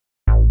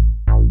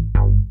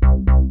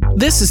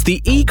This is the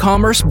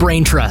E-commerce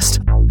Brain Trust,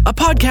 a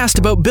podcast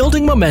about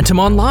building momentum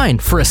online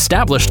for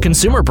established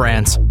consumer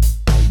brands.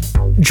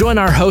 Join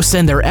our hosts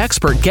and their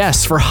expert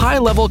guests for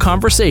high-level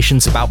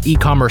conversations about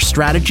e-commerce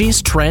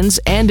strategies, trends,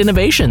 and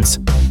innovations.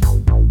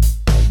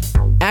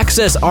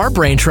 Access our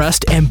Brain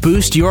Trust and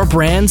boost your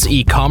brand's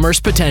e-commerce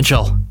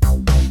potential.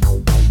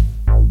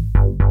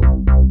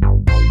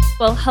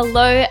 Well,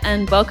 hello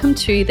and welcome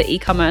to the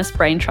E-commerce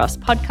Brain Trust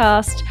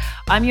podcast.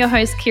 I'm your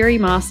host, Kiri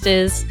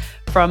Masters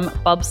from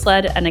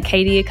Bobsled and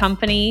Acadia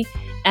Company.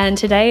 And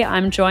today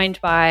I'm joined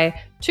by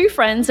two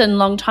friends and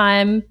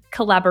longtime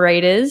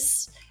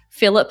collaborators,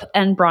 Philip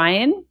and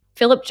Brian.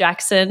 Philip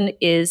Jackson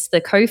is the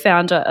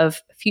co-founder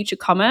of Future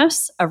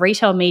Commerce, a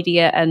retail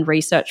media and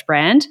research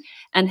brand,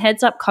 and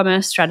heads up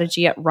commerce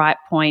strategy at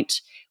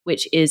RightPoint,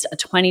 which is a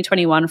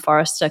 2021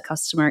 Forrester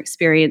Customer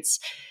Experience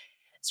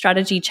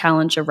Strategy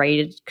Challenger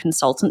rated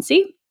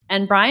consultancy.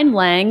 And Brian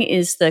Lang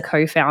is the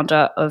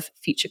co-founder of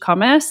Future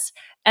Commerce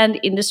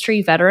and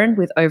industry veteran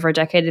with over a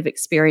decade of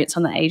experience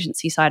on the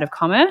agency side of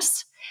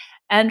commerce.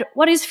 And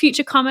what is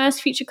Future Commerce?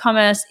 Future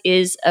Commerce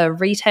is a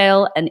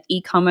retail and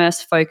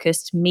e-commerce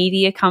focused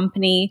media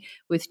company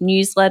with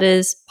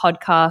newsletters,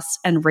 podcasts,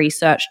 and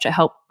research to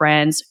help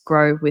brands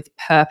grow with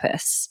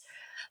purpose.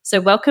 So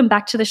welcome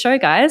back to the show,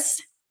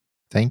 guys.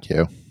 Thank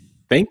you.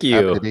 Thank you.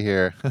 Happy to be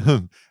here.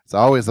 It's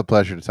always a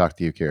pleasure to talk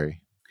to you, Kiri.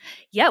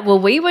 Yeah, well,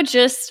 we were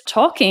just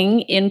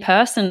talking in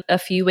person a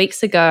few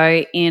weeks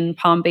ago in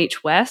Palm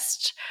Beach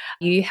West.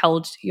 You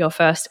held your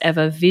first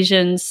ever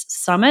Visions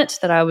Summit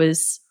that I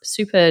was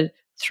super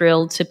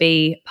thrilled to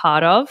be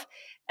part of.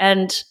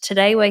 And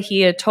today we're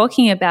here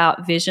talking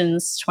about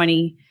Visions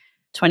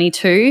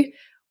 2022.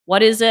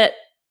 What is it?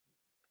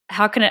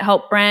 How can it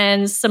help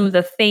brands? Some of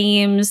the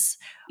themes.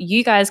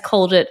 You guys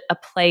called it a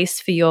place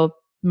for your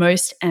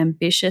most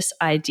ambitious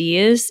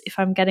ideas, if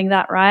I'm getting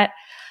that right.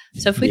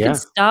 So if we could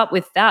start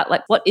with that,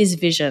 like what is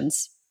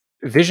Visions?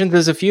 Visions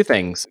is a few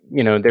things.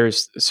 You know,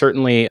 there's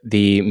certainly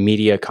the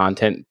media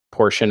content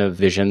portion of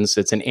Visions.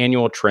 It's an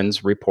annual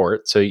trends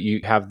report. So you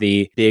have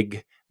the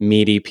big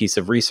meaty piece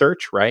of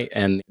research, right?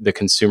 And the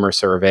consumer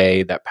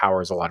survey that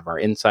powers a lot of our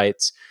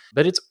insights.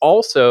 But it's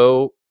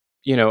also,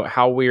 you know,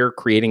 how we're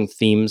creating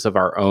themes of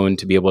our own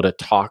to be able to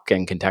talk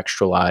and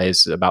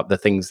contextualize about the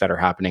things that are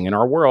happening in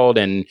our world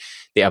and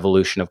the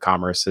evolution of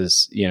commerce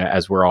as, you know,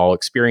 as we're all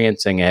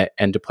experiencing it,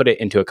 and to put it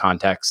into a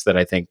context that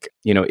I think,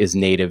 you know, is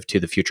native to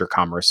the future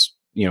commerce,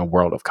 you know,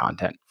 world of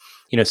content.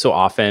 You know, so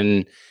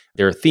often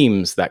there are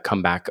themes that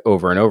come back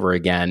over and over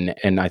again.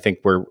 And I think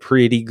we're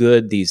pretty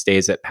good these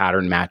days at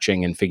pattern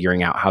matching and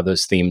figuring out how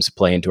those themes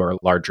play into our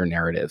larger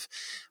narrative.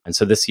 And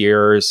so this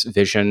year's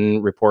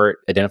Vision report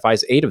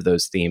identifies 8 of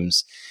those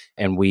themes.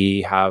 And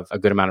we have a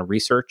good amount of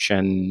research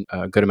and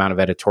a good amount of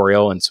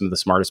editorial and some of the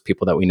smartest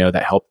people that we know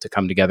that help to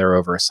come together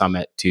over a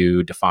summit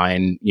to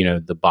define, you know,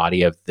 the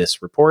body of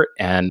this report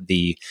and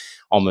the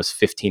almost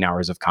 15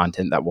 hours of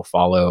content that will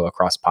follow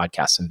across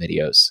podcasts and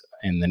videos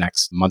in the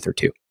next month or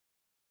two.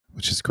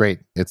 Which is great.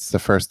 It's the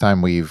first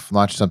time we've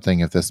launched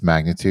something of this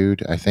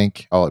magnitude, I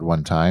think, all at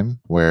one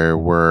time, where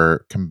we're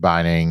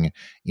combining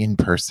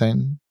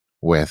in-person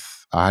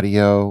with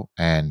audio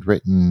and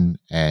written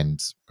and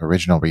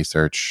original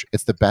research.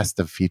 It's the best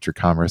of future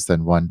commerce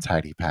in one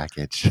tidy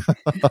package.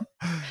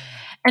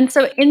 And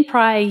so in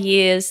prior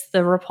years,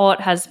 the report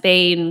it's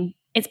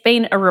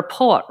been a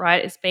report,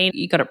 right?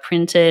 You got it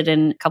printed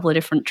and a couple of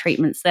different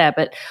treatments there.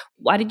 But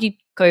why did you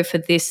go for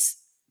this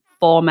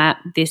format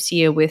this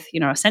year with, you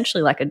know,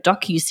 essentially like a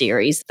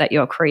docu-series that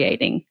you're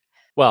creating?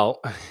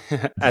 Well,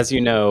 as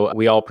you know,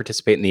 we all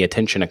participate in the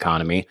attention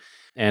economy.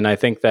 And I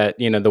think that,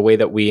 you know, the way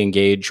that we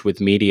engage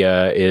with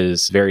media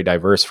is very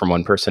diverse from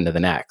one person to the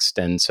next.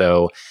 And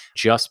so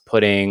just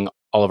putting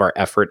all of our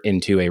effort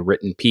into a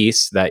written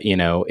piece that, you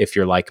know, if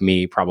you're like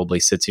me, probably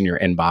sits in your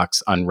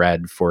inbox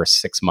unread for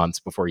 6 months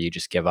before you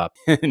just give up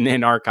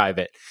and archive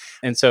it.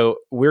 And so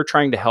we're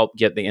trying to help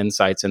get the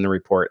insights in the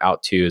report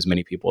out to as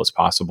many people as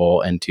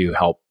possible and to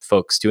help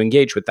folks to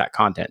engage with that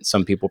content.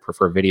 Some people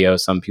prefer video,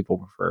 some people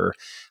prefer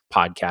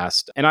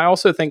podcast. And I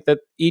also think that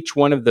each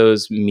one of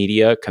those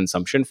media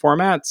consumption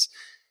formats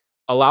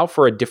allow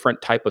for a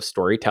different type of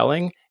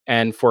storytelling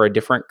and for a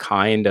different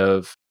kind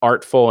of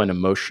artful and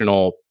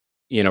emotional,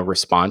 you know,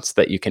 response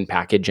that you can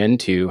package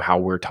into how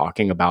we're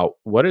talking about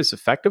what is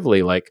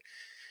effectively like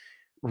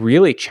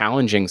really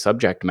challenging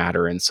subject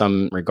matter in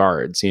some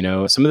regards. You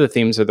know, some of the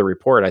themes of the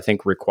report, I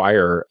think,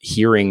 require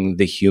hearing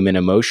the human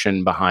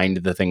emotion behind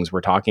the things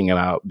we're talking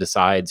about,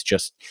 besides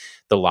just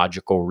the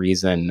logical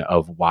reason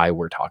of why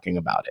we're talking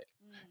about it.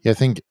 Yeah, I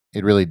think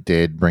it really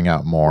did bring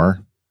out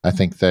more. I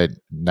think that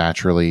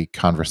naturally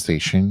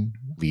conversation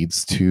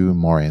leads to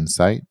more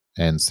insight.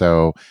 And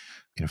so,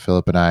 you know,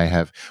 Philip and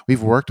I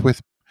we've worked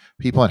with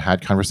people and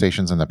had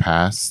conversations in the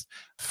past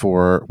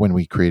for when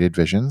we created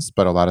Visions,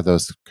 but a lot of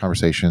those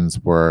conversations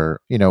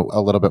were, you know,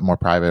 a little bit more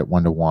private,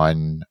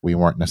 one-to-one. We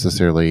weren't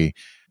necessarily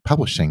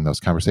publishing those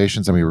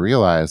conversations. And we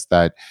realized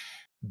that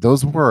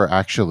those were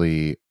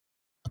actually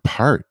a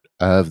part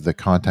of the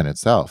content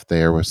itself.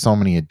 There were so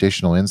many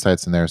additional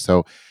insights in there.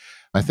 So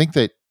I think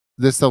that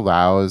this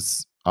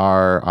allows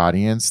our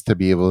audience to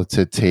be able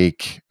to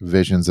take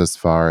visions as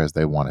far as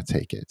they want to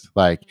take it.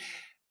 Like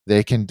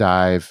they can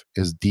dive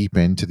as deep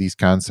into these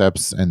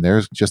concepts, and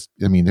there's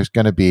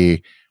going to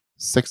be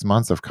 6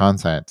 months of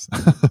content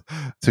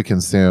to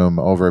consume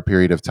over a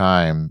period of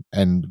time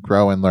and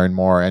grow and learn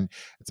more. And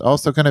it's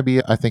also going to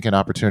be, I think, an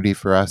opportunity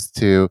for us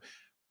to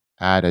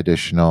add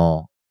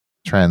additional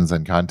trends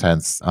and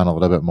contents on a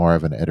little bit more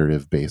of an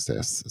iterative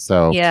basis.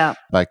 So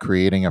by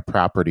creating a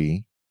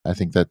property, I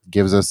think that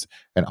gives us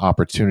an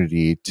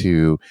opportunity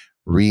to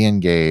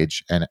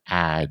re-engage and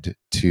add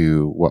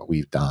to what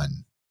we've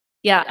done.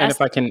 Yeah. And if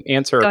I can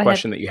answer a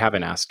question that you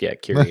haven't asked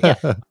yet, Kiri,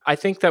 I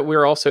think that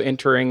we're also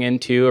entering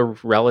into a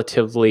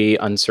relatively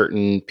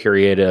uncertain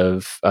period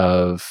of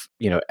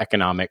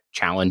economic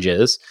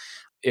challenges.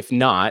 If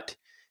not,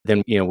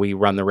 then we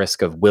run the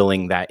risk of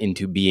willing that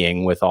into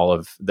being with all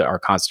of our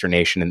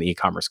consternation in the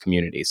e-commerce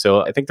community.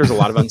 So I think there's a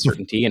lot of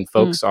uncertainty, and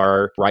folks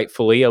are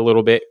rightfully a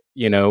little bit,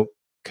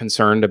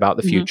 concerned about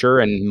the future.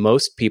 And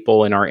most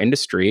people in our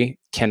industry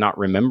cannot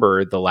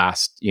remember the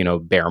last,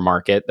 bear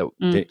market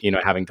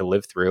that, having to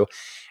live through.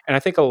 And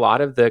I think a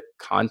lot of the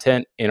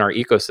content in our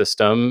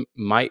ecosystem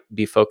might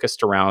be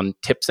focused around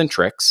tips and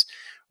tricks,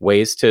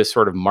 ways to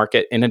sort of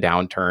market in a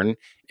downturn,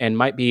 and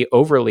might be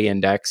overly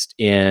indexed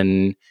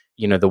in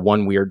the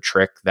one weird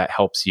trick that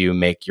helps you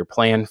make your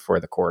plan for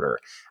the quarter.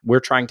 We're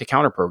trying to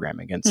counter program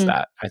against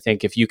that. I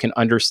think if you can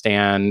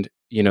understand,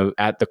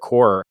 at the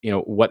core,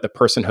 what the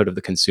personhood of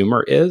the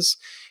consumer is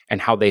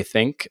and how they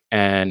think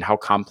and how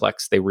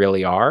complex they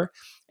really are,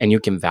 and you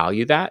can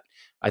value that,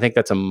 I think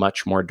that's a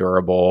much more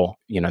durable,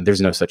 there's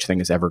no such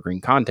thing as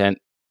evergreen content,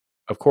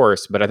 of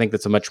course, but I think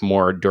that's a much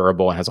more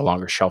durable and has a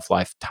longer shelf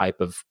life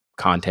type of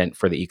content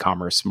for the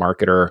e-commerce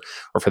marketer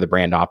or for the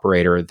brand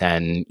operator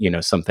than,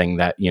 something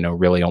that,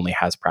 really only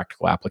has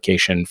practical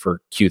application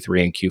for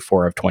Q3 and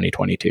Q4 of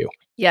 2022.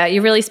 Yeah,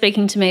 you're really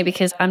speaking to me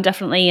because I'm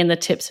definitely in the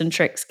tips and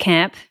tricks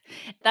camp.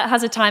 That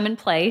has a time and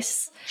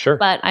place. Sure.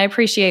 But I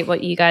appreciate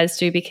what you guys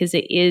do because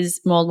it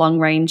is more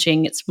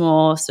long-ranging. It's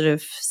more sort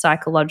of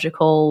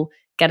psychological,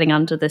 getting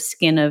under the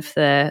skin of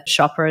the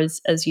shopper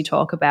as you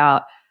talk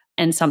about,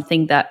 and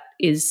something that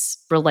is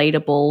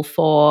relatable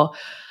for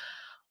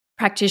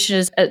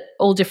practitioners at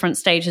all different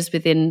stages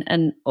within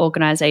an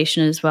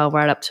organization as well,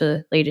 right up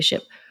to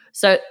leadership.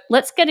 So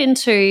let's get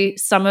into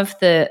some of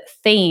the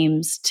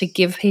themes to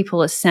give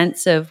people a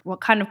sense of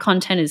what kind of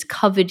content is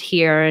covered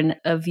here and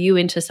a view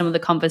into some of the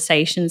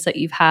conversations that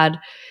you've had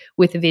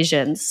with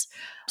Visions.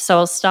 So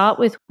I'll start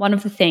with one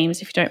of the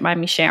themes, if you don't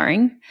mind me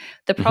sharing,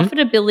 the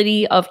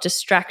profitability of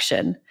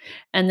distraction.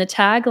 And the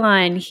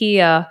tagline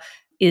here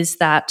is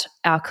that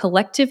our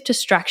collective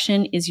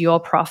distraction is your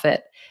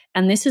profit.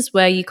 And this is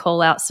where you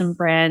call out some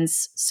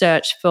brands'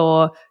 search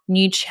for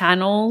new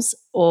channels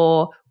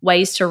or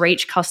ways to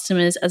reach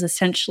customers as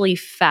essentially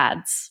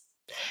fads.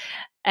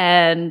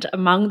 And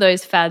among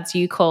those fads,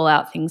 you call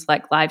out things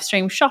like live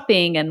stream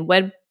shopping and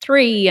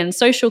Web3 and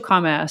social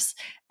commerce.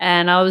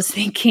 And I was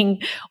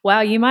thinking,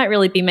 wow, you might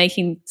really be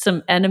making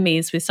some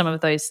enemies with some of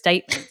those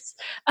statements.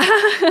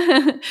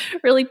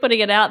 Really putting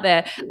it out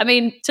there. I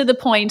mean, to the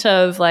point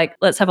of like,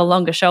 let's have a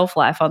longer shelf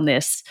life on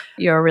this.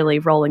 You're really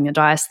rolling the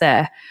dice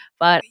there.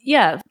 But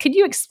yeah, could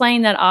you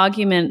explain that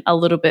argument a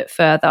little bit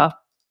further?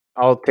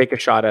 I'll take a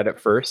shot at it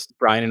first.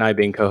 Brian and I,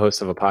 being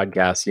co-hosts of a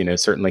podcast,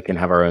 certainly can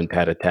have our own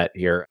tete-a-tete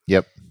here.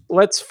 Yep.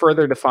 Let's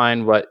further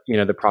define what,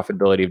 the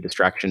profitability of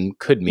distraction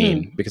could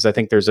mean, because I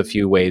think there's a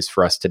few ways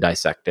for us to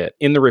dissect it.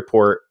 In the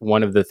report,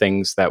 one of the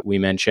things that we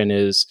mention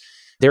is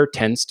there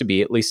tends to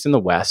be, at least in the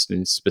West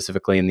and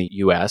specifically in the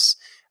US,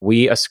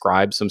 we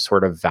ascribe some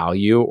sort of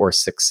value or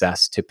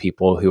success to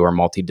people who are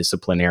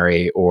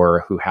multidisciplinary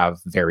or who have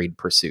varied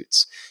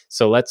pursuits.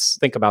 So let's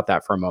think about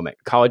that for a moment.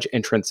 College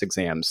entrance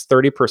exams,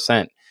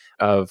 30%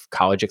 of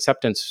college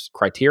acceptance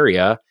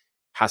criteria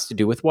has to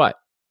do with what?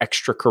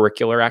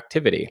 Extracurricular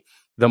activity.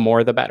 The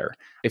more, the better.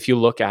 If you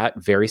look at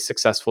very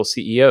successful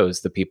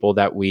CEOs, the people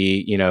that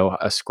we,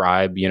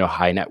 ascribe,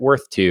 high net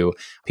worth to,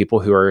 people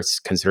who are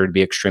considered to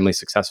be extremely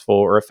successful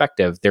or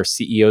effective, they're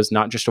CEOs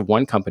not just of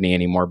one company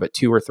anymore, but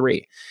 2 or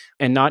 3.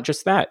 And not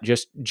just that,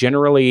 just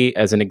generally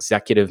as an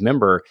executive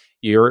member,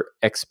 you're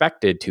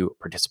expected to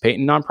participate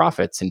in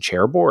nonprofits and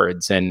chair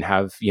boards and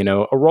have,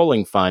 a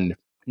rolling fund.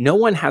 No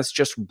one has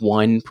just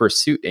one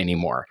pursuit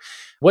anymore.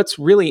 What's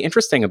really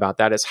interesting about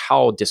that is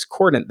how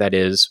discordant that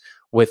is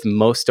with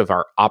most of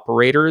our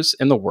operators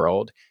in the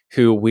world,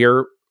 who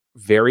we're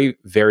very,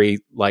 very,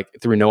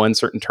 through no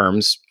uncertain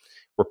terms,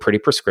 we're pretty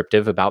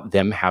prescriptive about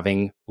them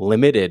having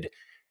limited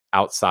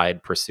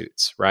outside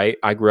pursuits, right?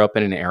 I grew up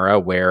in an era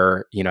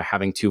where,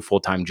 having 2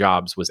 full-time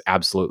jobs was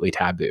absolutely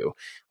taboo.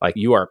 Like,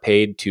 you are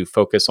paid to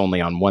focus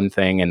only on one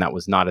thing, and that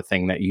was not a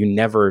thing that you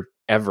never,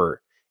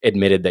 ever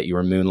admitted that you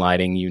were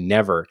moonlighting. You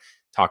never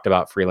talked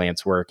about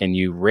freelance work, and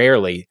you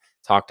rarely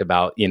talked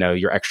about,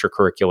 your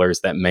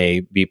extracurriculars that may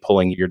be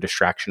pulling your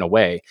distraction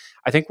away.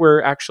 I think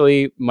we're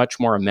actually much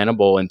more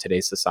amenable in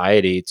today's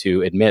society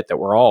to admit that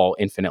we're all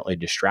infinitely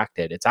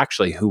distracted. It's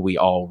actually who we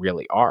all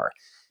really are.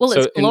 Well, so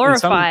it's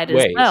glorified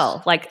as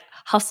well. Like,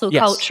 hustle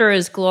Yes. culture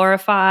is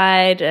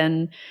glorified.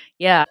 And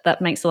yeah,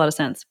 that makes a lot of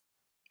sense.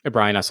 Hey,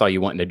 Brian, I saw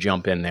you wanting to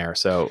jump in there.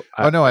 So,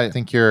 no, I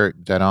think you're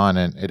dead on,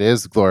 and it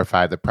is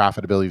glorified. The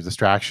profitability of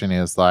distraction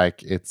is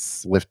like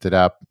it's lifted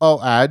up.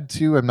 I'm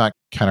not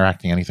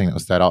counteracting anything that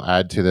was said. I'll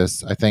add to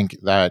this. I think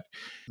that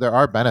there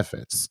are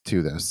benefits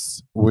to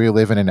this. We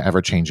live in an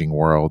ever-changing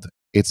world.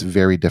 It's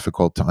very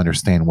difficult to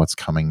understand what's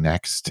coming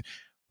next.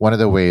 One of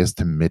the ways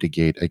to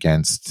mitigate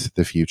against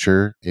the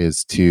future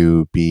is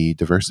to be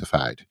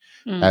diversified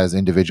as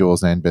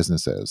individuals and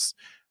businesses.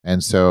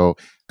 And so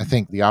I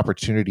think the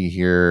opportunity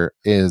here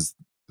is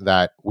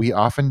that we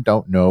often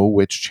don't know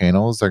which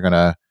channels are going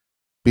to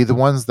be the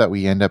ones that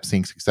we end up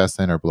seeing success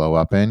in or blow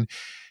up in.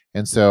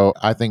 And so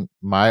I think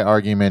my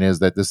argument is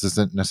that this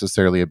isn't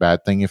necessarily a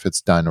bad thing if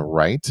it's done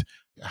right.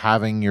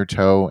 Having your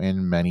toe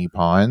in many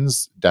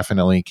ponds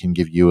definitely can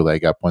give you a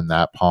leg up when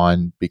that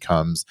pond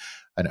becomes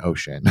an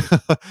ocean.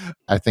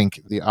 I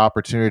think the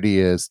opportunity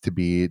is to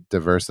be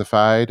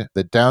diversified.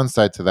 The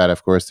downside to that,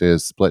 of course,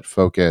 is split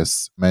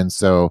focus. And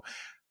so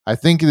I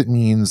think it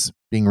means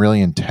being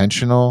really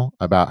intentional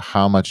about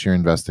how much you're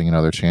investing in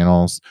other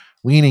channels,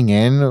 leaning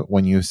in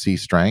when you see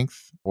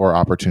strength or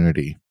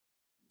opportunity.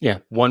 Yeah.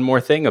 One more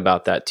thing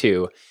about that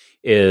too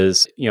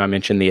is, I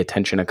mentioned the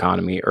attention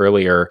economy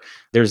earlier.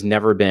 There's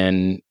never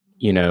been,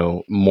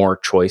 more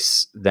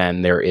choice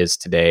than there is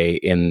today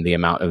in the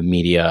amount of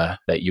media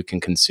that you can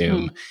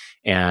consume.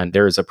 And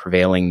there's a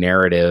prevailing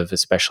narrative,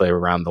 especially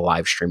around the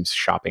live stream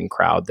shopping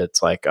crowd,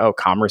 that's like, oh,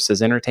 commerce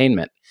is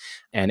entertainment.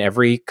 And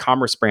every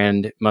commerce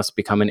brand must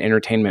become an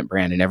entertainment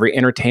brand, and every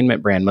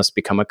entertainment brand must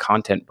become a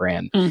content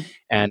brand.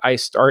 And I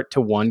start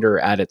to wonder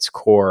at its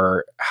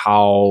core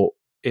how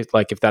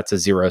if that's a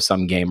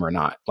zero-sum game or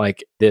not.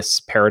 Like this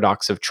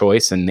paradox of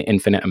choice and the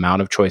infinite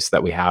amount of choice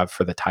that we have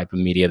for the type of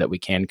media that we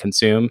can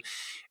consume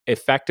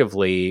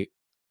effectively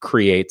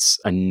creates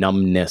a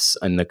numbness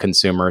in the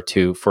consumer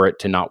for it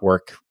to not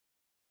work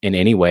in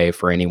any way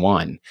for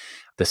anyone.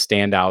 The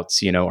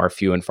standouts, are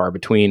few and far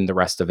between. The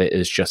rest of it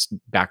is just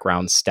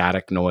background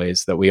static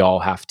noise that we all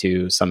have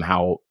to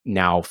somehow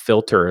now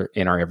filter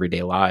in our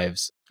everyday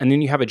lives. And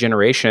then you have a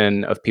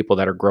generation of people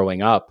that are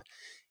growing up,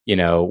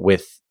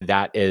 with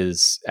that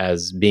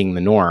as being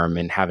the norm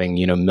and having,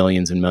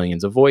 millions and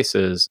millions of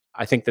voices.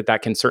 I think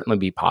that can certainly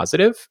be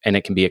positive, and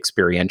it can be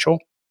experiential,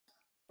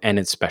 and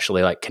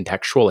especially like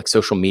contextual, like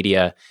social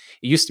media.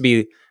 It used to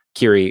be,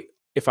 Kiri,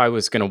 if I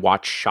was going to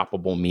watch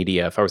shoppable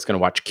media, if I was going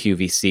to watch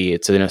QVC,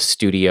 it's in a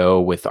studio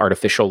with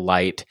artificial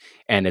light,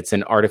 and it's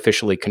an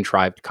artificially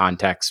contrived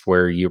context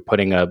where you're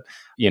putting a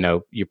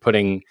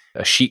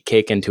sheet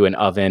cake into an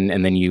oven,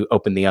 and then you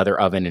open the other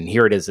oven and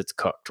here it is, it's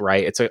cooked,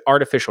 right? It's an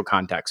artificial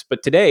context.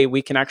 But today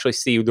we can actually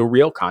see the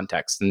real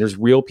context, and there's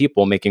real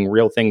people making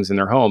real things in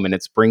their home, and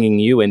it's bringing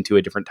you into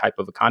a different type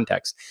of a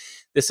context.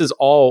 This is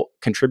all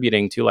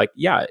contributing to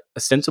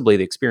ostensibly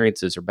the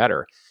experiences are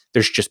better.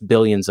 There's just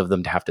billions of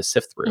them to have to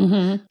sift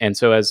through. And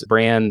so as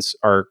brands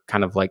are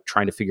kind of like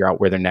trying to figure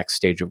out where their next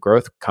stage of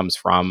growth comes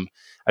from,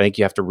 I think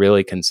you have to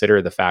really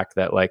consider the fact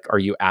that are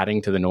you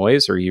adding to the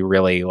noise, or are you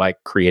really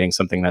creating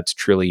something that's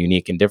truly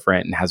unique and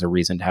different and has a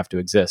reason to have to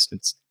exist?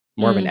 It's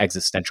more of an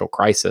existential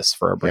crisis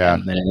for a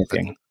brand than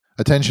anything.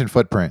 Attention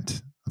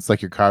footprint. It's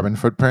like your carbon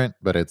footprint,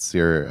 but it's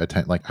your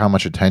how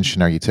much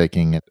attention are you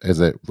taking? Is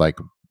it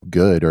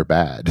good or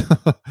bad?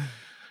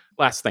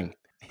 Last thing,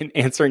 in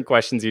answering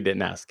questions you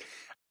didn't ask.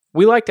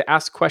 We like to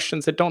ask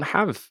questions that don't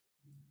have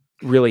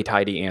really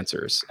tidy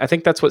answers. I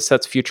think that's what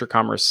sets future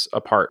commerce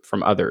apart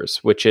from others,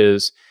 which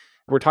is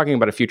we're talking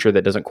about a future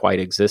that doesn't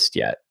quite exist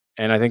yet.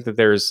 And I think that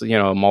there's,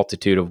 a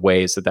multitude of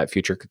ways that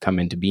future could come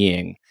into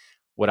being.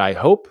 What I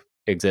hope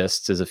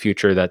exists is a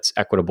future that's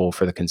equitable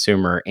for the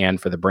consumer and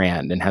for the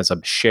brand, and has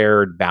a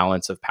shared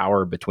balance of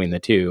power between the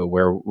two,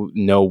 where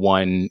no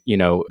one,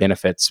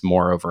 benefits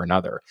more over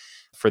another.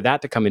 For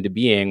that to come into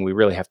being, we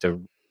really have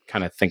to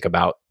kind of think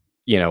about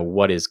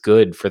what is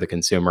good for the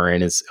consumer,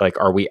 and is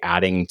are we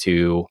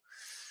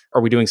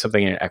doing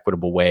something in an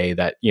equitable way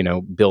that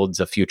builds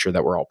a future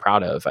that we're all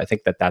proud of? I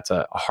think that's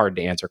a hard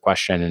to answer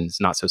question, and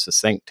it's not so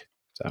succinct.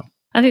 So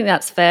I think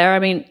that's fair. I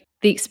mean,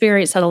 the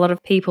experience that a lot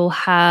of people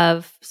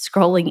have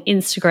scrolling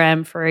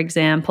Instagram, for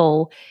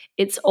example,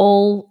 it's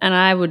all, and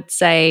I would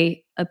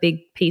say a big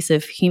piece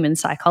of human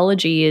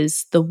psychology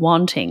is the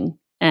wanting.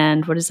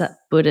 And what is that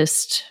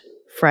Buddhist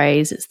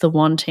phrase? It's the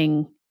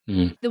wanting.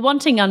 The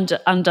wanting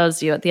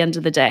undoes you at the end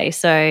of the day.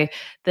 So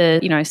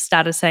the,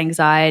 status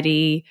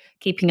anxiety,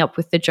 keeping up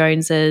with the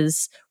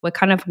Joneses, we're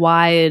kind of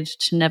wired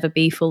to never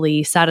be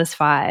fully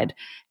satisfied.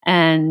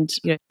 And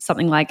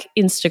something like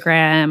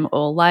Instagram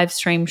or live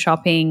stream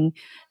shopping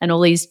and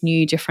all these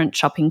new different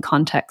shopping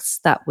contexts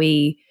that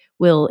we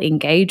will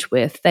engage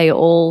with, they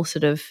all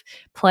sort of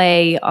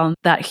play on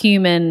that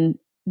human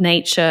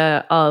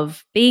nature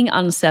of being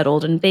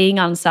unsettled and being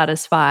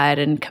unsatisfied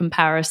and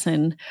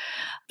comparison.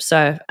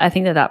 So I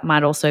think that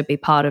might also be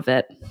part of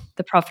it,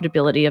 the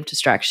profitability of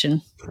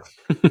distraction.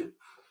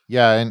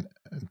 Yeah. And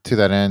to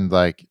that end,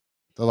 a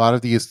lot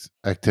of these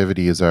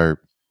activities are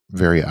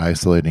very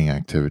isolating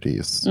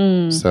activities.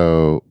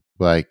 So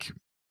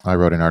I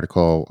wrote an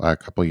article a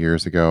couple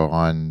years ago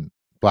on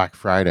Black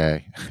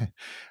Friday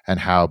and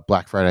how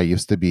Black Friday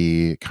used to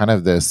be kind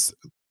of this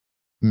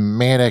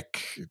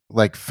manic,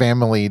 like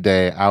family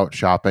day out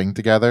shopping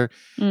together.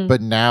 Mm.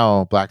 But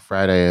now Black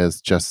Friday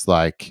is just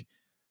like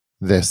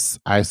this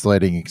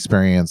isolating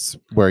experience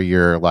where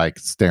you're like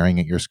staring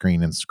at your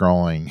screen and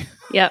scrolling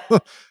Yep.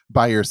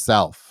 by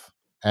yourself.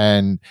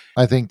 And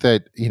I think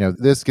that,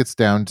 this gets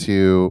down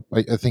to,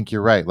 I think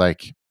you're right,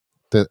 like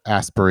the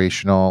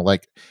aspirational,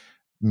 like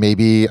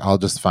maybe I'll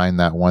just find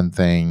that one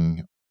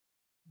thing.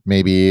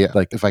 Maybe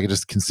like if I could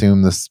just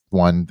consume this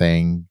one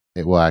thing,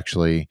 it will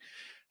actually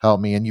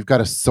help me. And you've got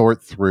to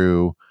sort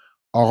through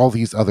all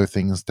these other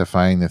things to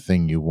find the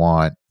thing you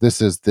want.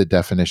 This is the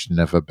definition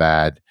of a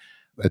bad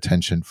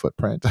attention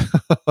footprint.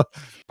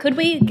 Could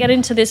we get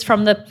into this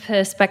from the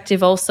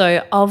perspective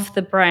also of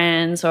the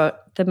brands or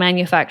the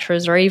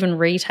manufacturers or even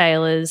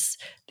retailers?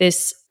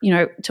 This,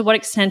 to what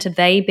extent are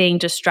they being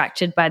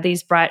distracted by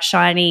these bright,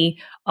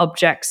 shiny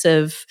objects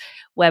of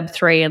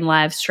Web3 and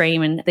live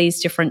stream and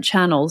these different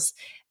channels?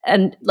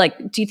 And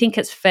do you think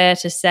it's fair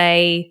to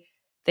say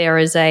there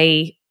is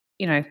a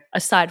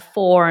side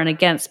for and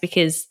against?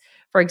 Because,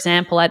 for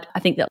example, I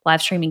think that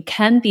live streaming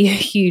can be a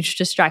huge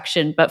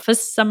distraction, but for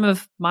some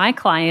of my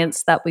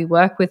clients that we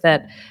work with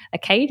at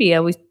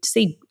Acadia, we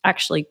see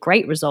actually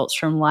great results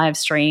from live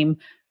stream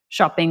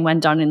shopping when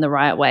done in the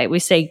right way. We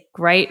see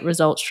great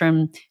results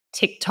from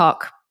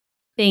TikTok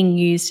being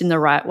used in the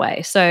right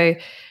way. So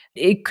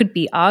it could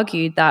be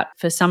argued that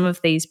for some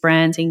of these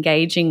brands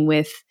engaging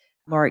with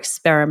more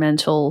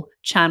experimental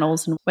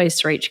channels and ways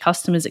to reach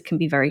customers, it can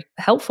be very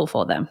helpful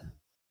for them.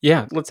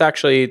 Yeah, let's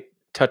actually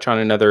touch on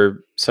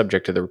another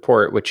subject of the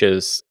report, which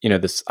is,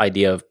 this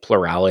idea of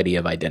plurality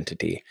of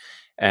identity.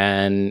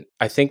 And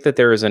I think that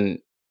there is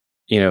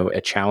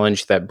a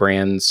challenge that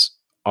brands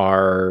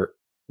are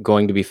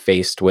going to be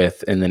faced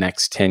with in the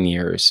next 10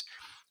 years,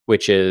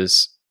 which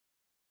is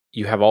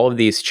you have all of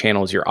these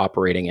channels you're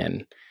operating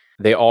in.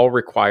 They all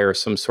require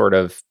some sort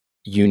of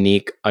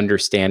unique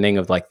understanding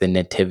of like the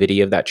nativity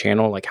of that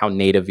channel, like how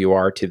native you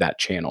are to that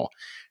channel,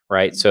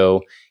 right?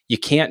 So you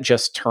can't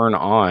just turn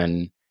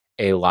on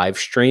a live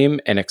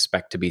stream and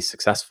expect to be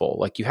successful.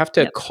 Like you have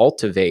to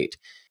cultivate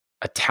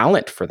a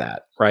talent for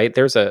that, right?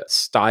 There's a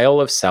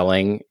style of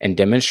selling and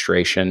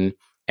demonstration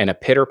and a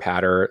pitter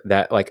patter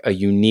that like a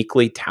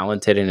uniquely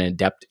talented and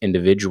adept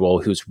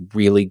individual who's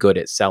really good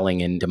at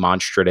selling and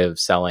demonstrative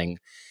selling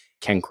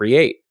can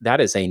create.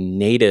 That is a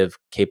native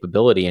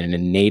capability and a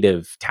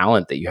native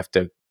talent that you have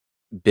to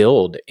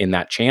build in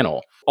that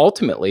channel.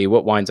 Ultimately,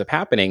 what winds up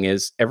happening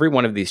is every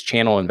one of these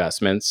channel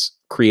investments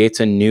creates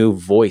a new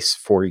voice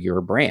for your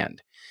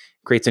brand,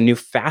 creates a new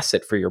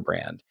facet for your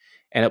brand,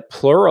 and it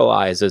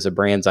pluralizes a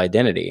brand's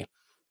identity.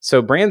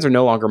 So brands are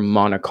no longer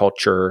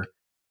monoculture,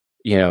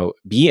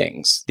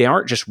 beings. They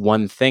aren't just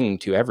one thing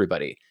to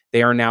everybody.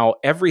 They are now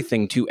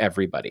everything to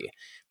everybody.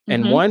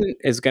 And one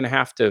is going to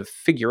have to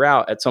figure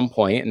out at some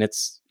point, and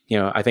it's,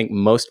 I think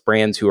most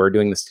brands who are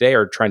doing this today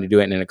are trying to do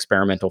it in an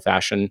experimental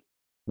fashion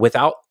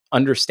without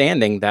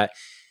understanding that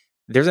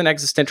there's an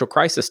existential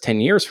crisis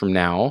 10 years from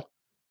now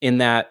in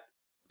that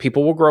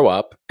people will grow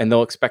up and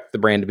they'll expect the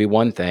brand to be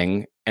one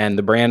thing, and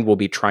the brand will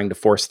be trying to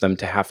force them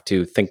to have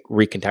to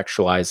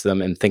recontextualize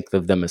them and think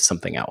of them as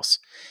something else.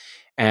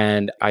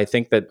 And I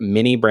think that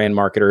many brand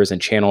marketers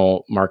and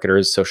channel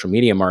marketers, social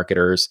media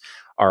marketers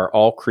are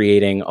all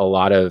creating a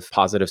lot of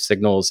positive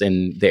signals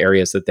in the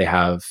areas that they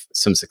have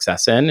some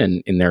success in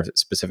and in their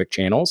specific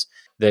channels,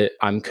 that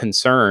I'm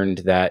concerned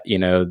that,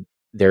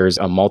 there's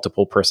a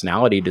multiple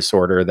personality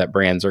disorder that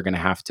brands are going to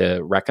have to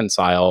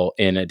reconcile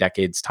in a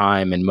decade's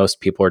time. And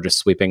most people are just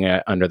sweeping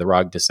it under the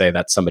rug to say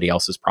that's somebody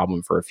else's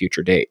problem for a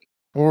future date.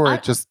 Or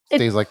it just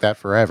stays like that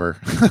forever.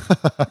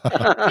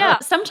 Yeah,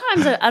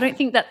 sometimes I don't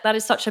think that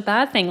is such a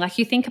bad thing. Like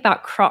you think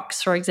about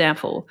Crocs, for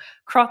example.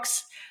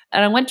 Crocs,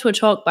 and I went to a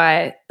talk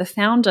by the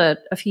founder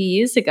a few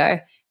years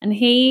ago, and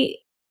he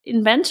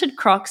invented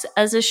Crocs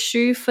as a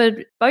shoe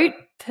for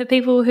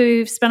people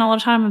who spend a lot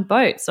of time on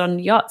boats, on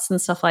yachts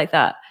and stuff like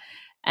that.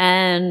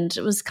 And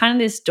it was kind of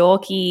this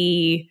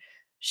dorky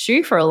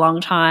shoe for a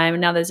long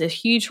time. Now there's a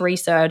huge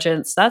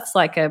resurgence. That's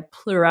like a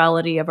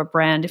plurality of a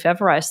brand if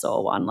ever I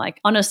saw one. Like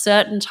on a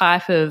certain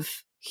type of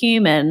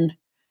human,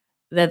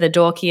 they're the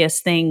dorkiest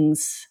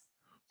things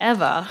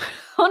ever.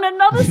 On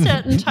another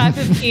certain type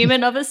of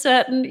human of a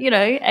certain,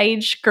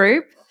 age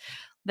group,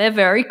 they're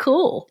very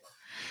cool.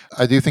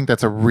 I do think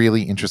that's a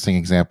really interesting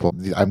example.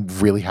 I'm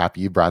really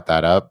happy you brought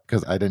that up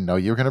because I didn't know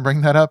you were going to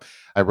bring that up.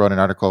 I wrote an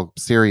article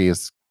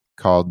series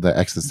called The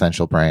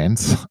Existential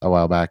Brands a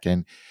while back,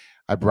 and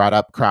I brought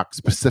up Crocs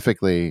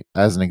specifically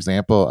as an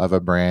example of a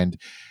brand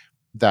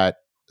that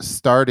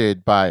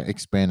started by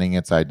expanding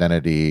its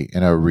identity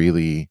in a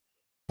really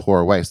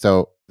poor way.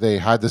 So they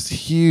had this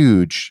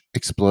huge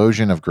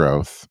explosion of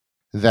growth.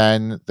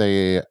 Then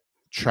they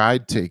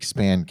tried to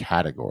expand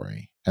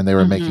category, and they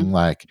were making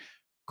like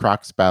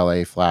Crocs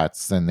ballet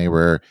flats, and they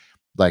were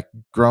like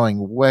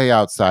growing way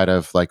outside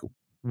of like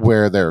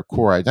where their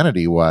core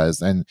identity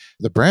was. And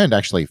the brand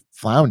actually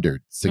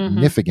floundered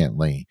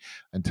significantly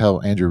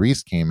until Andrew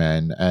Reese came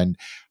in and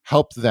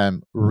helped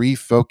them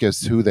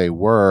refocus who they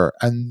were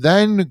and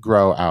then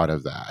grow out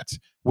of that,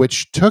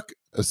 which took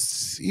a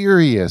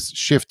serious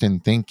shift in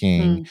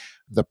thinking.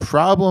 The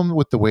problem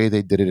with the way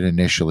they did it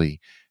initially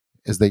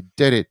is they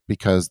did it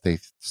because they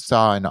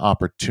saw an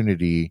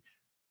opportunity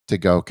to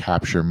go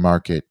capture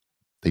market.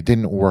 They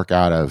didn't work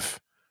out of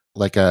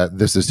like a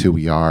this is who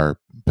we are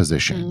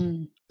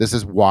position. This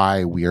is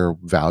why we're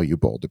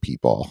valuable to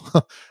people.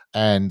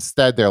 And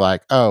instead they're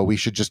like, oh, we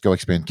should just go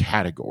expand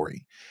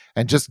category.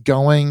 And just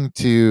going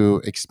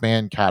to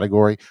expand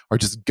category or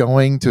just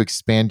going to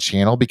expand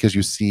channel because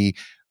you see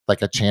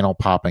like a channel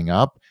popping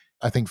up.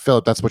 I think,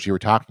 Philip, that's what you were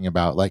talking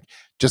about. Like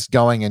just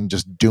going and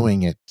just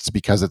doing it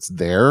because it's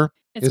there.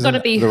 It's got to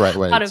be the right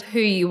way. Part of who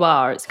you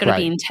are. It's got to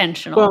be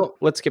intentional. Well,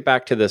 let's get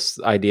back to this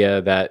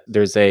idea that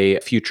there's a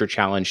future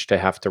challenge to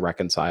have to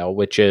reconcile,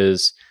 which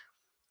is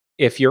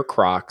if you're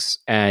Crocs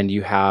and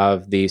you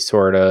have the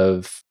sort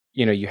of,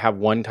 you have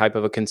one type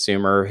of a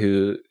consumer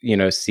who,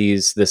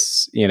 sees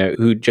this,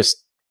 who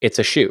just, it's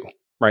a shoe,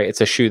 right? It's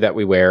a shoe that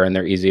we wear and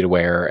they're easy to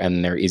wear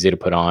and they're easy to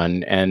put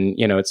on. And,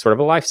 it's sort of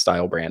a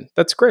lifestyle brand.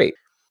 That's great.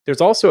 There's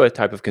also a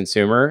type of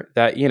consumer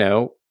that,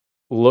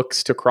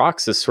 looks to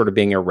Crocs as sort of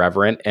being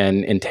irreverent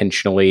and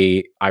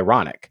intentionally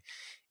ironic.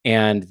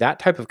 And that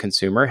type of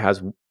consumer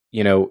has,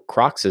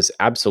 Crocs is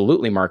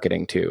absolutely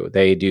marketing to.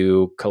 They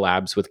do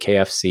collabs with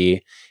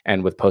KFC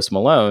and with Post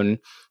Malone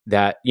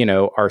that,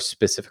 are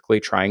specifically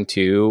trying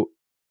to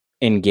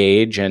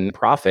engage and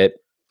profit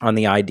on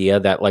the idea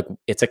that like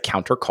it's a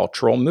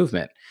countercultural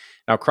movement.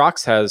 Now,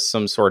 Crocs has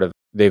some sort of,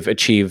 they've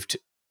achieved,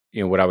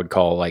 what I would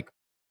call like,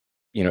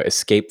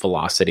 escape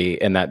velocity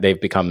in that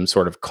they've become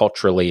sort of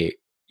culturally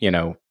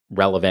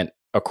relevant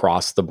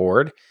across the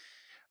board.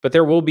 But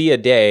there will be a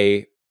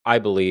day, I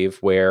believe,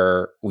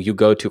 where you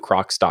go to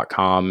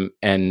crocs.com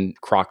and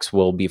Crocs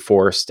will be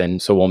forced,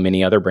 and so will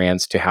many other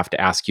brands, to have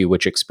to ask you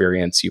which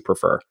experience you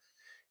prefer.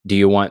 Do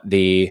you want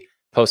the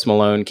Post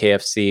Malone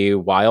KFC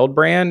Wild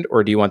brand,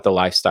 or do you want the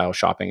lifestyle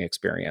shopping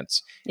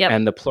experience? Yep.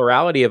 And the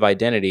plurality of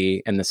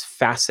identity and this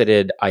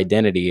faceted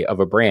identity of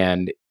a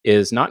brand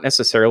is not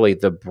necessarily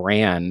the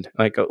brand.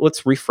 Like,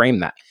 let's reframe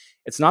that.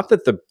 It's not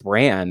that the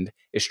brand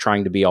is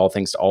trying to be all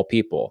things to all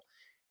people.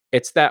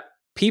 It's that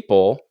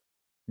people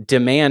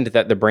demand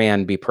that the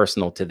brand be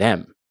personal to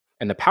them.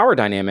 And the power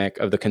dynamic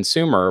of the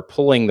consumer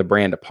pulling the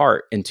brand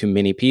apart into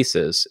many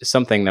pieces is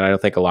something that I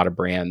don't think a lot of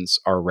brands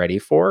are ready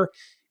for.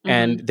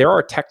 And there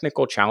are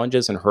technical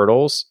challenges and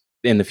hurdles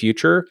in the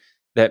future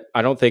that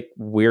I don't think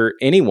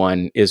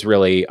anyone is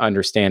really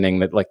understanding,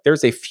 that like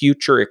there's a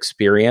future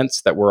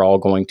experience that we're all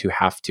going to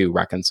have to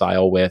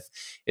reconcile with,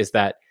 is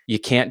that you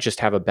can't just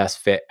have a best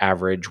fit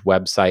average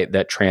website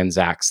that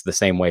transacts the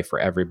same way for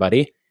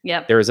everybody.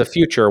 Yep. There is a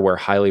future where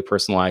highly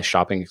personalized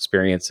shopping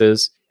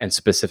experiences and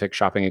specific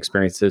shopping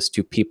experiences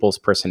to people's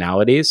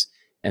personalities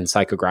and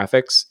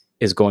psychographics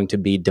is going to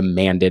be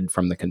demanded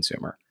from the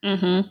consumer.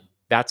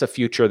 That's a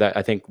future that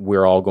I think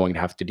we're all going to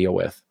have to deal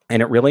with.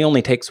 And it really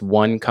only takes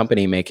one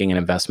company making an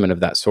investment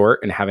of that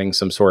sort and having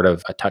some sort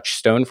of a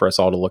touchstone for us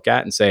all to look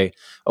at and say,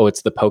 oh,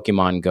 it's the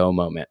Pokemon Go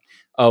moment.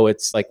 Oh,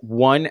 it's like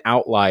one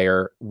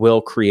outlier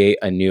will create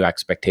a new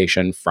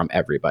expectation from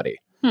everybody.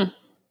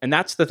 And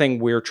that's the thing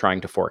we're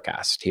trying to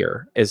forecast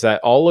here, is that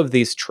all of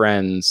these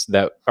trends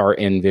that are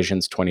in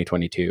Visions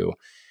 2022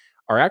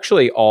 are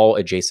actually all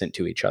adjacent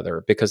to each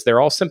other because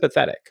they're all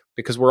sympathetic,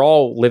 because we're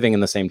all living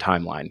in the same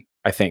timeline,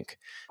 I think.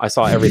 I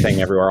saw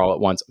everything everywhere all at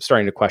once. I'm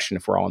starting to question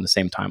if we're all in the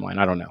same timeline.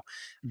 I don't know.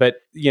 But,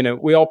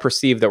 we all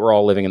perceive that we're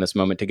all living in this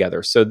moment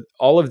together. So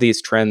all of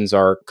these trends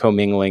are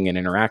commingling and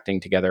interacting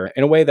together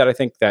in a way that I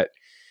think that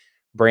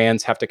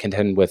brands have to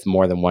contend with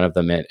more than one of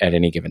them at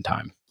any given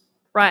time.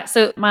 Right.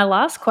 So my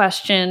last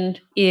question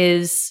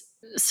is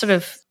sort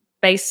of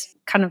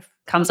kind of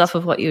comes off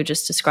of what you were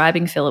just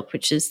describing, Philip,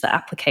 which is the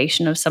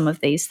application of some of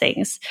these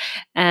things.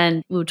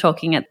 And we were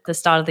talking at the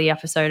start of the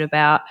episode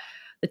about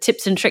the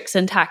tips and tricks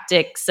and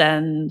tactics,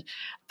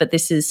 but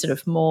this is sort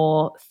of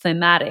more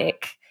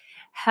thematic.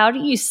 How do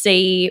you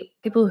see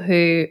people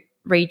who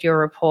read your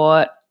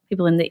report,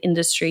 people in the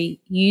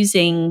industry,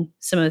 using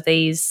some of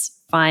these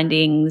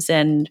findings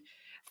and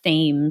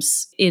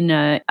themes in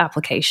a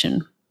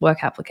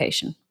work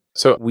application?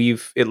 So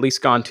we've at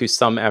least gone to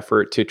some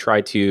effort to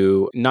try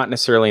to, not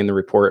necessarily in the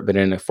report, but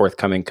in a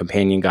forthcoming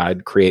companion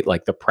guide, create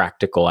like the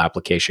practical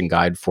application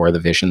guide for the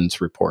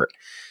Visions report.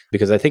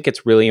 Because I think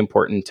it's really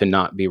important to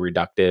not be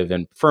reductive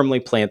and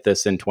firmly plant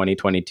this in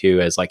 2022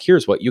 as like,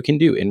 here's what you can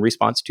do in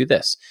response to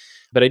this.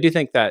 But I do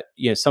think that,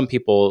 some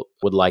people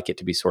would like it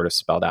to be sort of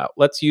spelled out.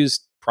 Let's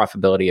use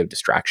profitability of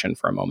distraction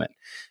for a moment.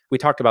 We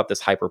talked about this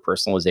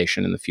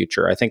hyper-personalization in the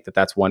future. I think that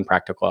that's one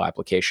practical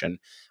application.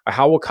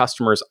 How will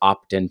customers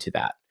opt into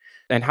that?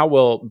 And how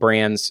will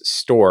brands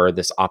store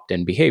this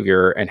opt-in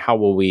behavior? And how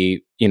will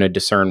we,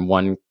 discern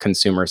one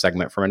consumer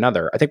segment from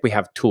another? I think we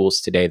have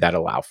tools today that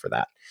allow for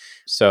that.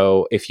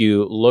 So if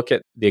you look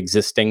at the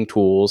existing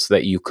tools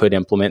that you could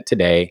implement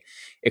today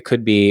It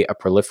could be a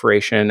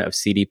proliferation of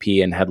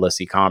CDP and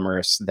headless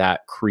e-commerce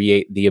that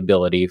create the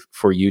ability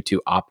for you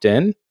to opt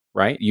in,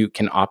 right? You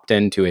can opt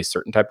into a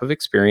certain type of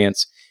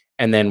experience.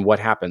 And then what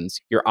happens?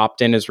 Your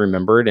opt-in is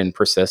remembered and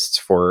persists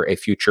for a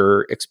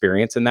future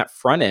experience. And that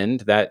front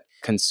end, that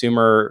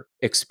consumer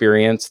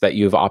experience that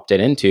you've opted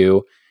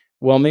into,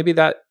 well, maybe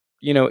that,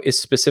 is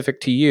specific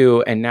to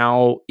you. And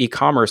now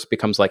e-commerce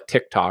becomes like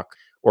TikTok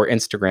or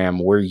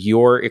Instagram, where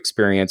your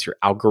experience, your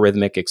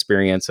algorithmic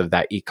experience of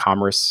that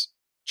e-commerce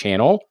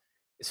channel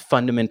is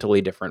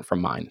fundamentally different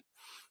from mine.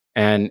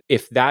 And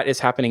if that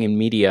is happening in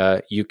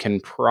media, you can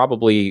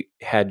probably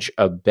hedge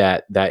a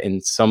bet that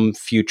in some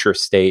future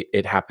state,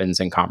 it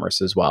happens in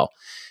commerce as well.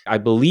 I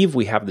believe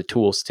we have the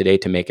tools today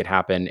to make it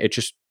happen.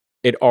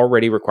 It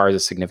already requires a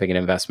significant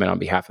investment on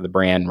behalf of the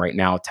brand right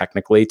now,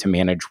 technically, to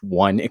manage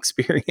one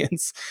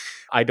experience.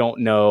 I don't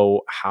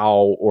know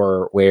how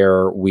or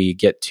where we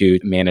get to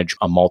manage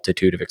a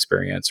multitude of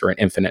experience or an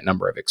infinite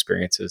number of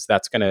experiences.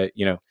 That's going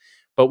to,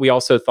 but we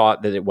also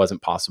thought that it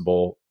wasn't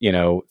possible,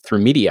 through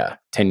media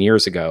 10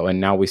 years ago. And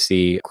now we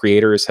see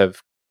creators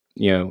have,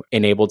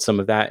 enabled some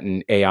of that,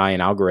 and AI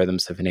and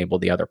algorithms have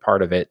enabled the other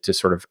part of it to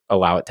sort of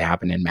allow it to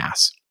happen in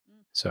mass.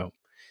 So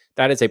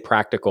that is a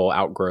practical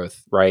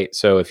outgrowth, right?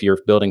 So if you're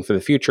building for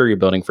the future, you're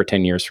building for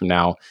 10 years from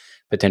now,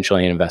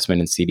 potentially an investment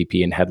in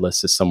CDP and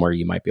headless is somewhere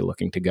you might be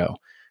looking to go.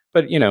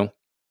 But,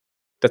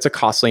 that's a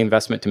costly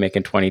investment to make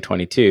in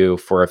 2022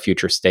 for a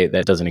future state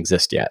that doesn't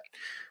exist yet.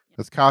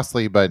 It's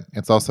costly, but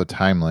it's also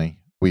timely.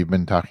 We've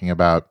been talking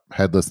about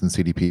headless and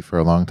CDP for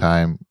a long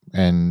time,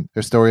 and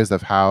there's stories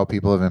of how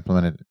people have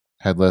implemented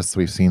headless.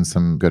 We've seen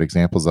some good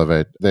examples of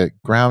it. The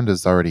ground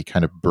is already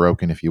kind of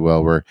broken, if you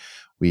will, where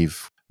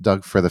we've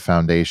dug for the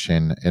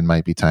foundation. It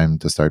might be time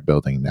to start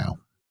building now.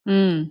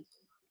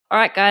 All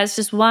right, guys,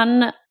 just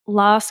one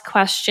last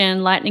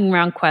question, lightning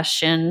round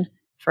question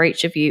for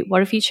each of you. What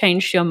have you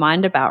changed your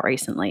mind about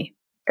recently?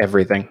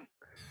 Everything.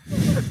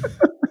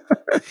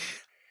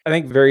 I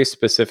think very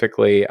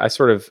specifically, I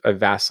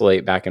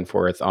vacillate back and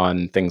forth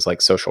on things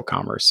like social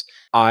commerce.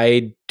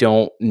 I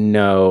don't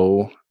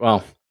know.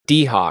 Well,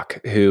 Dee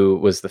Hock, who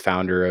was the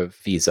founder of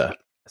Visa,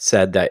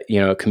 said that,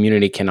 a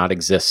community cannot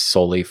exist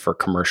solely for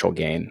commercial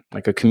gain.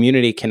 Like a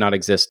community cannot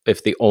exist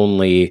if the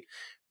only,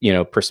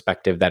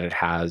 perspective that it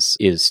has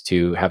is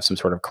to have some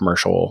sort of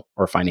commercial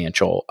or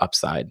financial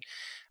upside.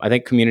 I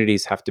think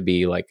communities have to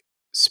be like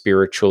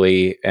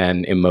spiritually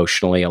and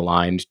emotionally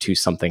aligned to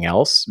something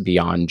else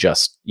beyond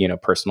just,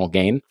 personal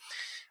gain.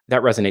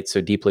 That resonates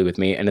so deeply with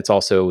me. And it's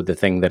also the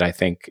thing that I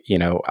think,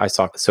 I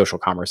saw social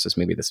commerce as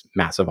maybe this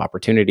massive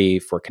opportunity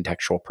for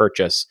contextual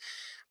purchase.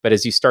 But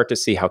as you start to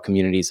see how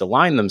communities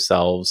align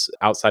themselves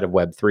outside of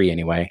Web3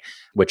 anyway,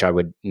 which I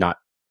would not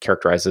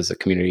characterize as a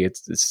community,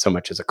 it's so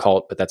much as a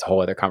cult, but that's a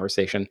whole other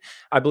conversation.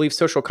 I believe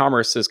social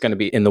commerce is going to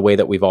be in the way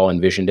that we've all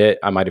envisioned it.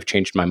 I might have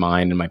changed my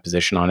mind, and my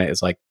position on it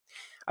is like,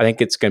 I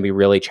think it's going to be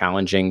really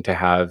challenging to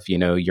have,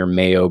 your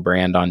Mayo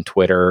brand on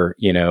Twitter,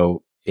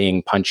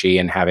 being punchy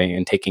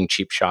and taking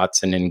cheap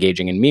shots and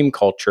engaging in meme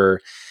culture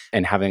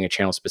and having a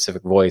channel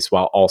specific voice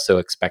while also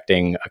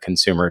expecting a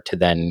consumer to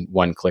then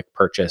one-click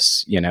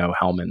purchase,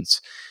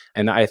 Hellmann's.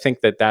 And I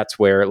think that that's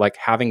where like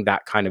having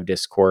that kind of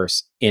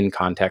discourse in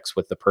context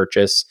with the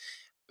purchase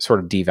sort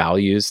of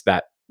devalues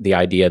the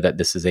idea that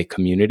this is a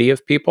community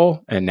of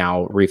people and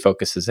now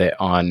refocuses it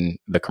on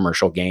the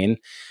commercial gain.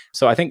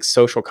 So I think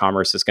social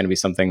commerce is going to be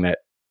something that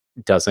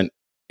doesn't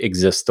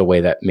exist the way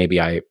that maybe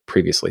I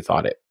previously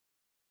thought it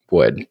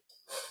would.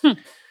 What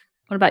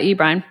about you,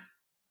 Brian?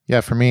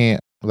 Yeah, for me,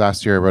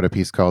 last year I wrote a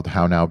piece called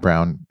How Now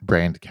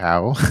Brand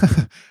Cow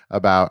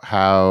about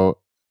how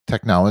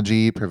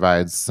technology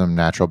provides some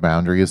natural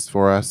boundaries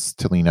for us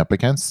to lean up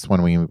against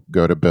when we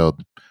go to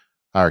build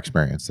our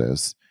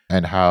experiences,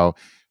 and how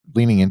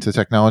leaning into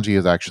technology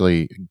is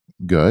actually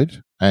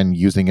good and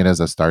using it as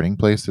a starting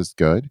place is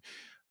good.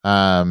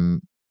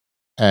 And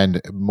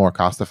more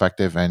cost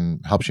effective and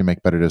helps you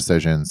make better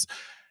decisions.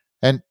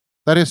 And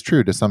that is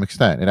true to some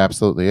extent. It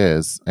absolutely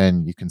is.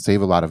 And you can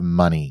save a lot of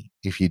money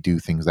if you do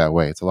things that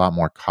way. It's a lot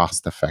more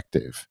cost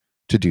effective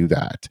to do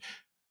that.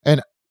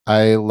 And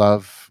I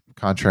love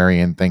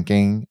contrarian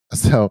thinking.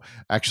 So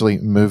actually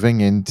moving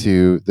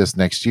into this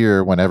next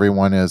year when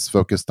everyone is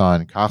focused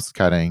on cost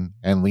cutting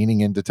and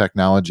leaning into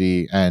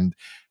technology and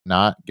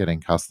not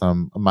getting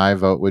custom, my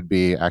vote would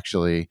be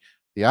actually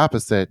the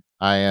opposite.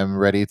 I am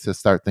ready to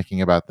start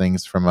thinking about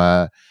things from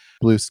a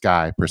blue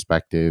sky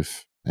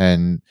perspective.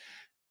 And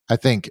I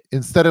think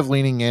instead of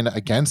leaning in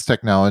against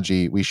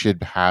technology, we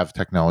should have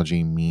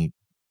technology meet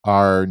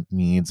our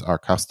needs, our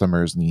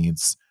customers'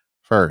 needs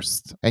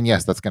first. And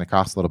yes, that's going to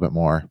cost a little bit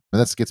more.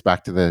 And this gets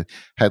back to the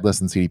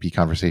headless and CDP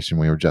conversation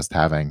we were just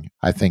having.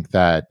 I think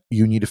that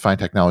you need to find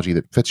technology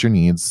that fits your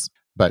needs,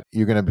 but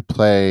you're going to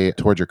play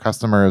towards your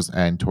customers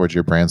and towards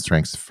your brand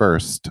strengths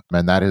first.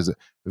 And that is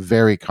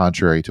very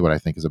contrary to what I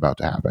think is about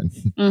to happen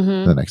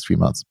in the next few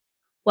months.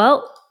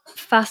 Well,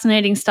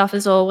 fascinating stuff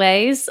as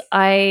always.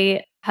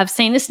 I have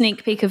seen a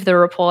sneak peek of the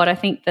report. I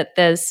think that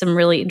there's some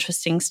really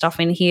interesting stuff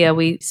in here.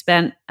 We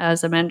spent,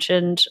 as I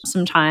mentioned,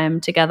 some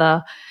time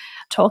together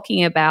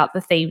talking about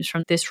the themes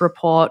from this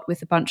report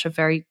with a bunch of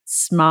very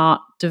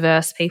smart,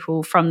 diverse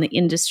people from the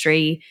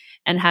industry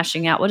and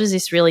hashing out what does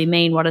this really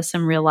mean? What are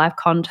some real life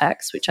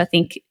contexts? Which I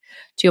think,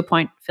 to your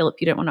point, Philip,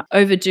 you don't want to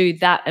overdo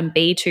that and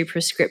be too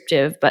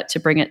prescriptive, but to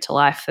bring it to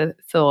life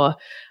for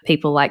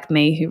people like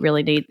me who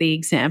really need the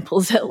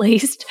examples at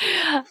least.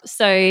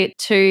 So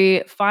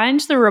to find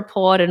the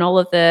report and all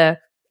of the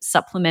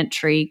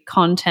supplementary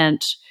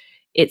content,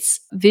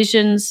 it's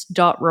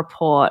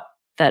visions.report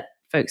that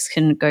folks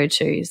can go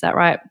to. Is that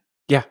right?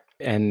 Yeah.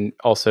 And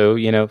also,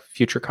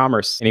 future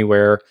commerce,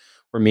 anywhere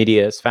where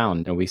media is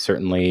found. And we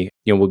certainly,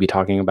 we'll be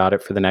talking about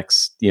it for the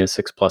next,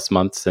 6+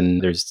 months.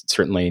 And there's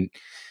certainly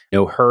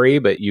no hurry,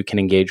 but you can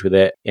engage with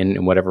it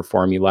in whatever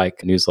form you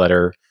like: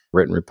 newsletter,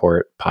 written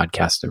report,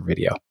 podcast, or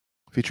video.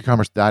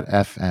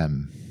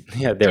 Futurecommerce.fm.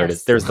 Yeah, there it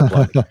is. There's the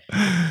plug.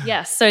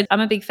 Yes. So I'm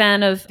a big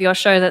fan of your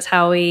show. That's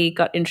how we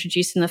got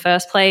introduced in the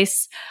first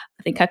place.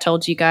 I think I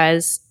told you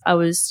guys, I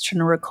was trying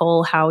to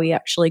recall how we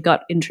actually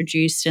got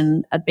introduced,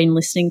 and I'd been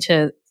listening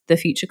to the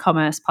Future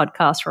Commerce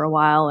podcast for a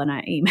while, and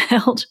I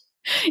emailed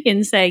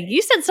in saying, you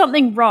said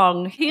something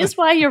wrong. Here's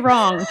why you're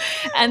wrong.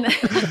 And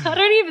I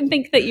don't even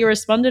think that you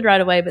responded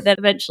right away, but then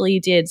eventually you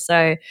did.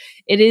 So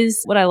it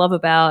is what I love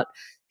about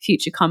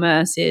Future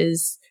Commerce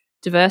is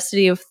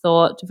diversity of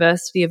thought,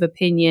 diversity of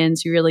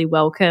opinions. You really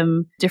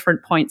welcome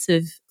different points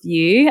of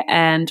view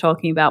and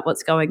talking about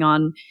what's going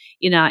on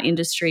in our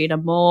industry in a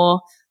more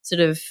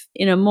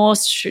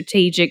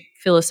strategic,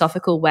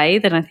 philosophical way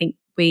than I think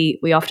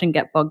we often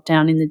get bogged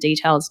down in the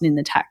details and in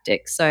the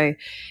tactics. So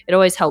it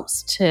always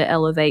helps to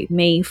elevate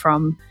me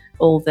from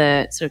all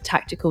the sort of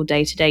tactical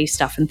day-to-day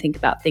stuff and think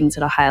about things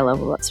at a higher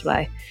level. That's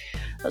what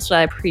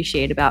I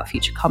appreciate about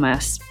Future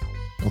Commerce.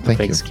 Well,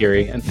 thanks,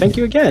 Kiri. And thank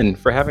you again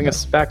for having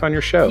us back on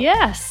your show.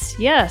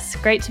 Yes.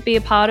 Great to be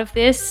a part of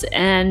this.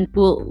 And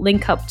we'll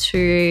link up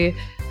to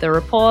the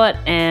report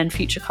and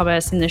Future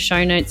Commerce in the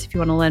show notes. If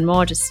you want to learn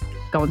more, just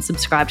go and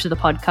subscribe to the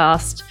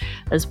podcast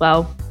as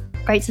well.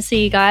 Great to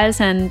see you guys,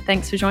 and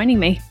thanks for joining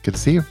me. Good to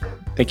see you.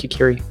 Thank you,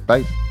 Kiri.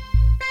 Bye.